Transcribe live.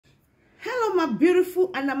my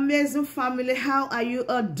beautiful and amazing family. How are you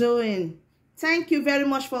all doing? Thank you very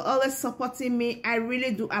much for always supporting me. I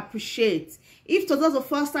really do appreciate. If today is the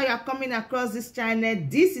first time you are coming across this channel,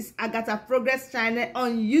 this is Agatha Progress channel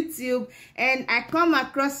on YouTube, and I come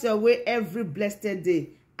across your way every blessed day.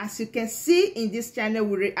 As you can see in this channel,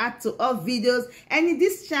 we react to all videos, and in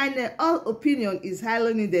this channel, all opinion is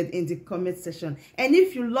highly needed in the comment section. And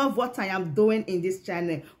if you love what I am doing in this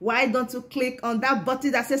channel, why don't you click on that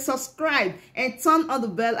button that says subscribe and turn on the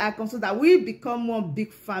bell icon so that we become one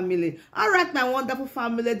big family. All right, my wonderful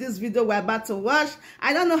family, this video we're about to watch,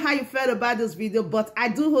 I don't know how you felt about this video, but I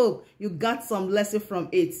do hope you got some lesson from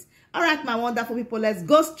it. All right, my wonderful people, let's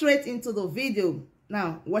go straight into the video.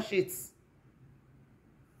 Now, watch it.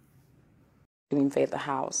 To invade the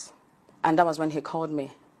house, and that was when he called me.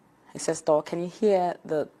 He says, "Dog, can you hear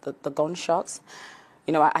the gunshots?"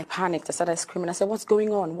 You know, I panicked. I started screaming. I said, "What's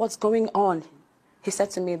going on? What's going on?" He said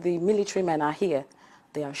to me, "The military men are here.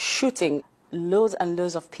 They are shooting. Loads and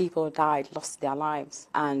loads of people died, lost their lives,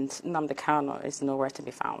 and Nnamdi Kanu is nowhere to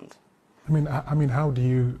be found." I mean, how do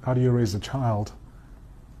you raise a child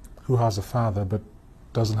who has a father but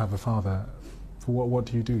doesn't have a father? What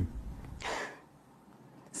do you do?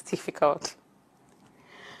 It's difficult.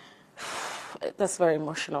 That's very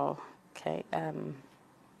emotional. Okay.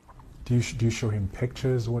 Do you show him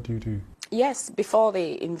pictures? What do you do? Yes, before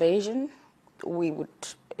the invasion, we would,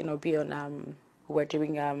 be on. We're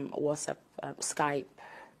doing WhatsApp, Skype,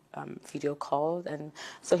 video call, and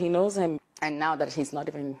so he knows him. And now that he's not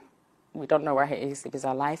even, we don't know where he is, if he's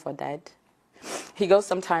alive or dead. He goes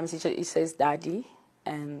sometimes. He says, "Daddy,"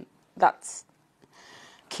 and that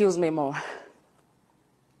kills me more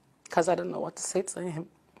because I don't know what to say to him.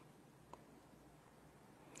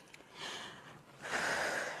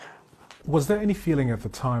 Was there any feeling at the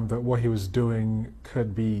time that what he was doing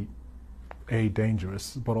could be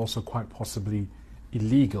dangerous, but also quite possibly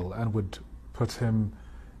illegal, and would put him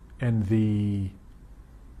in the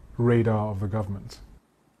radar of the government?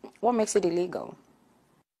 What makes it illegal?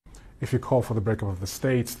 If you call for the breakup of the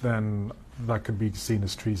state, then that could be seen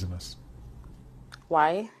as treasonous.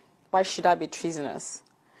 Why? Why should that be treasonous?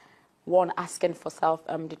 One asking for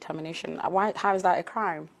self-determination. How is that a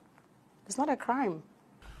crime? It's not a crime.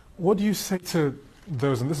 What do you say to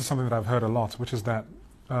those, and this is something that I've heard a lot, which is that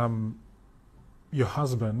your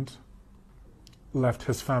husband left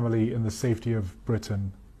his family in the safety of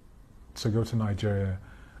Britain to go to Nigeria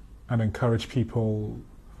and encourage people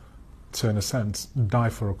to, in a sense, die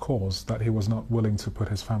for a cause that he was not willing to put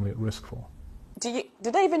his family at risk for? Do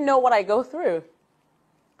they even know what I go through?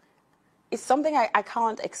 It's something I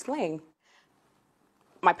can't explain.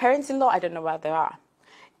 My parents-in-law, I don't know where they are.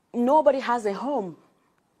 Nobody has a home.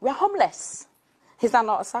 We're homeless. Is that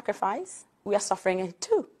not a sacrifice? We are suffering it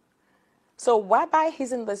too. So whereby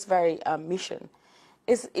he's in this very mission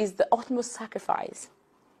is the utmost sacrifice.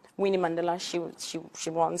 Winnie Mandela, she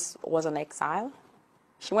once was on exile.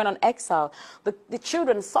 She went on exile. The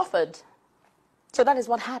children suffered. So that is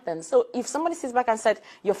what happened. So if somebody sits back and said,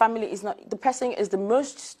 your family is not, the person is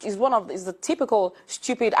the typical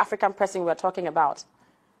stupid African person we're talking about.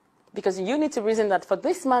 Because you need to reason that for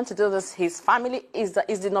this man to do this, his family is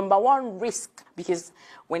the number one risk. Because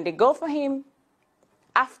when they go for him,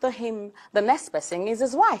 after him, the next person is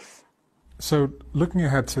his wife. So looking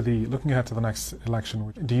ahead to the next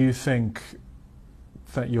election, do you think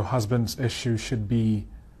that your husband's issue should be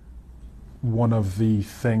one of the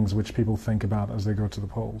things which people think about as they go to the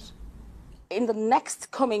polls? In the next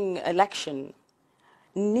coming election,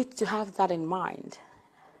 need to have that in mind.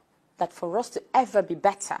 That for us to ever be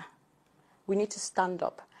better, we need to stand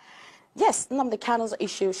up. Yes, Nnamdi Kanu's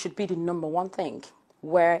issue should be the number one thing.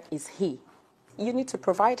 Where is he? You need to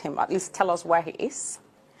provide him, at least tell us where he is.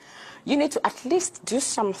 You need to at least do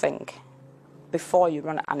something before you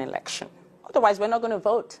run an election. Otherwise, we're not going to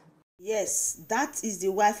vote. Yes, that is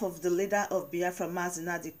the wife of the leader of Biafra,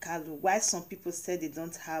 Nnamdi Kanu. Why some people say they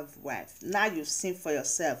don't have wife. Now you've seen for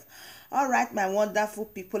yourself. All right, my wonderful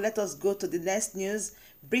people, let us go to the next news.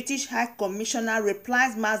 British High Commissioner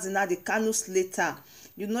replies Nnamdi Kanu's letter.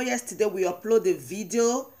 You know, yesterday we uploaded a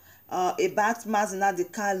video about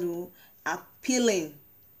Nnamdi Kanu appealing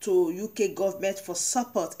to UK government for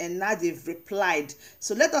support, and now they've replied.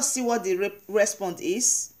 So let us see what the response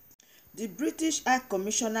is. The British High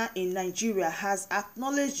Commissioner in Nigeria has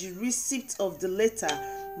acknowledged the receipt of the letter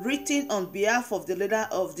written on behalf of the leader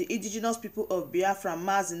of the indigenous people of Biafra,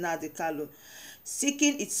 Nnamdi Kanu,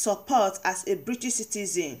 seeking its support as a British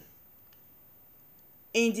citizen.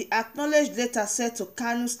 In the acknowledged letter sent to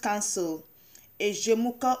Kanu's counsel,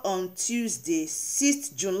 Ejemuka, on Tuesday,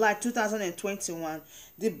 6th July 2021,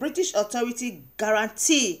 the British authority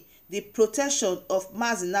guarantee the protection of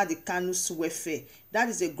Nnamdi Kanu's welfare. That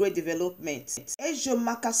is a great development.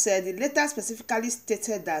 Ejomaka said the letter specifically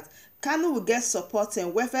stated that Kanu will get support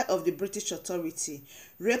and welfare of the British authority.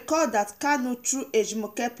 Recall that Kanu, through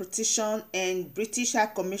Ejimoke petition and British High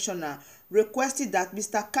Commissioner, requested that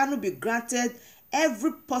Mr. Kanu be granted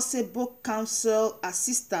every possible counsel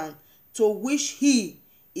assistance to which he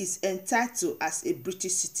is entitled as a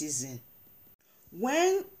British citizen.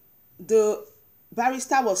 When the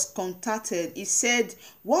barrister was contacted, he said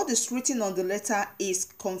what is written on the letter is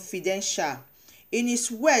confidential. In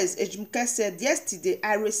his words, Ejimoke said, yesterday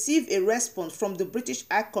I received a response from the British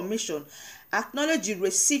High Commission acknowledging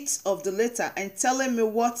receipt of the letter and telling me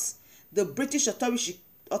what the British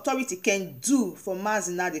authority can do for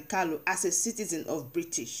Nnamdi Kanu as a citizen of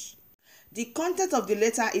British. The content of the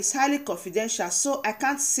letter is highly confidential, so I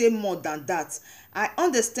can't say more than that. I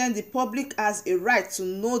understand the public has a right to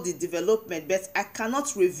know the development, but I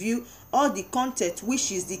cannot reveal all the content,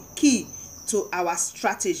 which is the key to our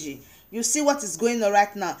strategy. You see what is going on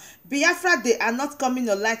right now. Biafra, they are not coming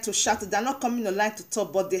online to shout, they are not coming online to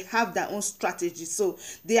talk, but they have their own strategy. So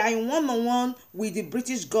they are in one-on-one with the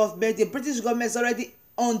British government. The British government is already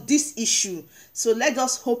on this issue. So let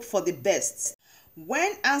us hope for the best.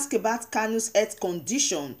 When asked about Kanu's health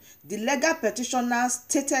condition, the legal petitioner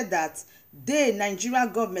stated that the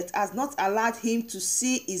Nigerian government has not allowed him to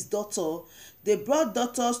see his daughter. They brought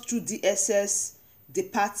daughters through DSS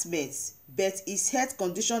departments, but his health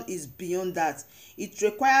condition is beyond that. It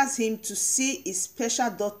requires him to see his special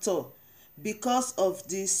doctor because of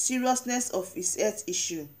the seriousness of his health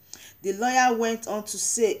issue. The lawyer went on to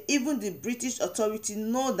say even the British authority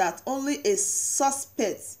know that only a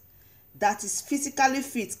suspect that is physically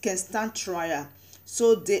fit can stand trial,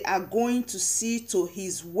 so they are going to see to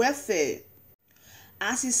his welfare.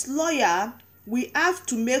 As his lawyer, we have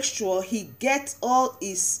to make sure he gets all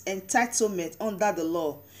his entitlement under the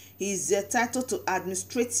law. He is entitled to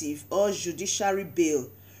administrative or judiciary bail,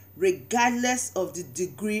 regardless of the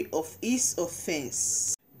degree of his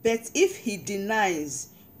offense. But if he denies,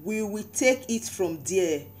 we will take it from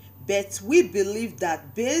there. But we believe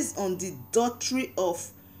that based on the doctrine of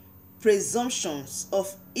presumptions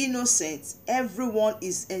of innocence, everyone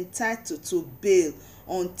is entitled to bail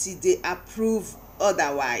until they approve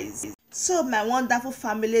otherwise. So my wonderful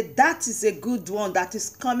family, that is a good one that is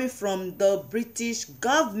coming from the British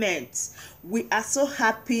government. We are so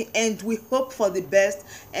happy and we hope for the best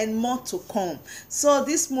and more to come. So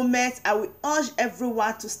this moment I will urge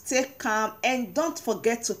everyone to stay calm and don't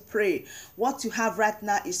forget to pray. What you have right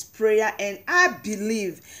now is prayer, and I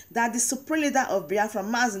believe that the supreme leader of Biafra,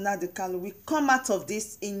 Nnamdi Kanu, will come out of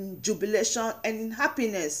this in jubilation and in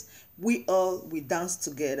happiness. We all will dance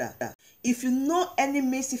together. If you know any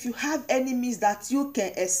means, if you have any means that you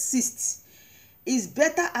can assist, it's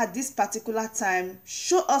better at this particular time.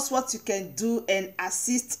 Show us what you can do and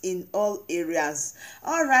assist in all areas.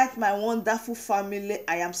 All right, my wonderful family,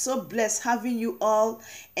 I am so blessed having you all,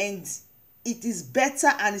 and it is better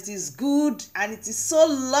and it is good and it is so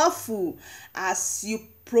lawful as you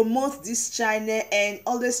promote this channel and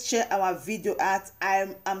always share our video out.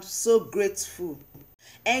 I'm so grateful.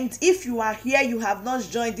 And if you are here, you have not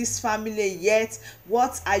joined this family yet,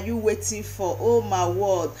 what are you waiting for? Oh my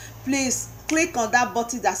word, please click on that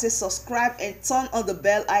button that says subscribe and turn on the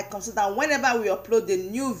bell icon so that whenever we upload a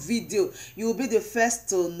new video, you will be the first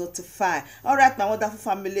to notify. All right, my wonderful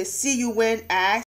family, see you when I